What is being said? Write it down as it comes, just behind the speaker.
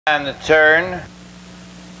On the turn.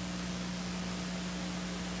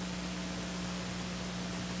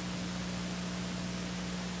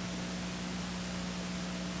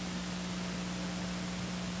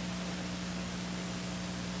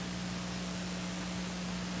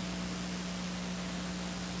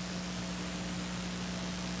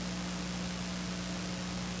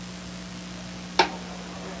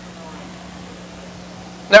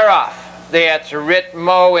 They're off. That's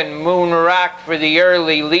Ritmo and Moon Rock for the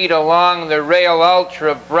early lead along the rail.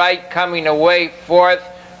 Ultra Bright coming away fourth.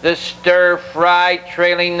 The Stir Fry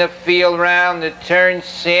trailing the field round the turn.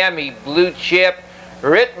 Sammy Blue Chip.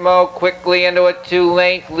 Ritmo quickly into a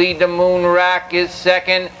 2-length lead. The Moon Rock is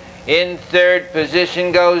second. In third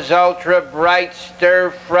position goes Ultra Bright,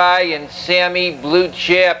 Stir Fry, and Sammy Blue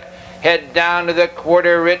Chip. Head down to the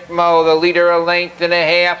quarter. Ritmo, the leader, a length and a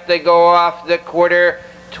half. They go off the quarter.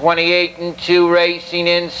 28 and 2 racing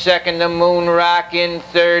in second. The Moon Rock in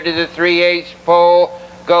third. To the 3/8 pole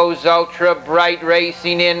goes Ultra Bright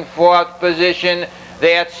racing in fourth position.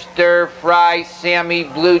 That Stir Fry. Sammy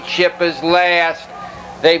Blue Chip is last.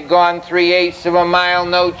 They've gone 3/8 of a mile,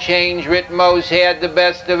 no change. Ritmo's had the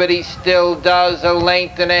best of it. He still does, a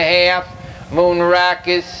length and a half. Moon Rock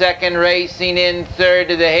is second, racing in third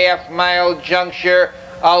to the half-mile juncture.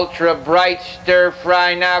 Ultra Bright. Stir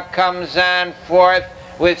Fry now comes on fourth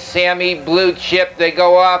with Sammy Blue Chip. They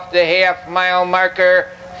go off the half-mile marker.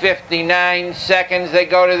 59 seconds. They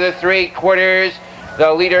go to the 3/4.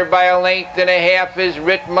 The leader by a length and a half is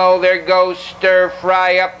Ritmo. There goes Stir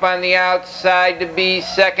Fry up on the outside to be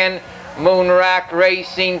second. Moon Rock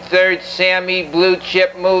racing third. Sammy Blue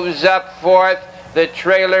Chip moves up fourth. The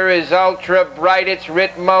trailer is Ultra Bright. It's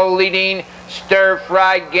Ritmo leading. Stir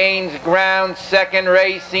Fry gains ground second,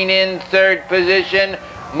 racing in third position.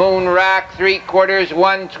 Moon Rock 3/4,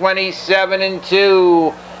 127 and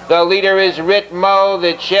 2. The leader is Ritmo.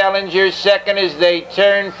 The challenger second as they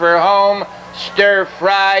turn for home. Stir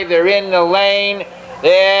Fry, they're in the lane.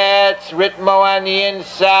 That's Ritmo on the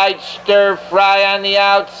inside. Stir Fry on the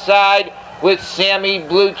outside with Sammy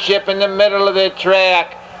Blue Chip in the middle of the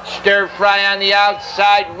track. Stir Fry on the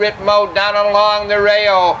outside. Ritmo down along the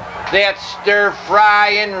rail. That's Stir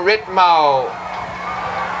Fry and Ritmo.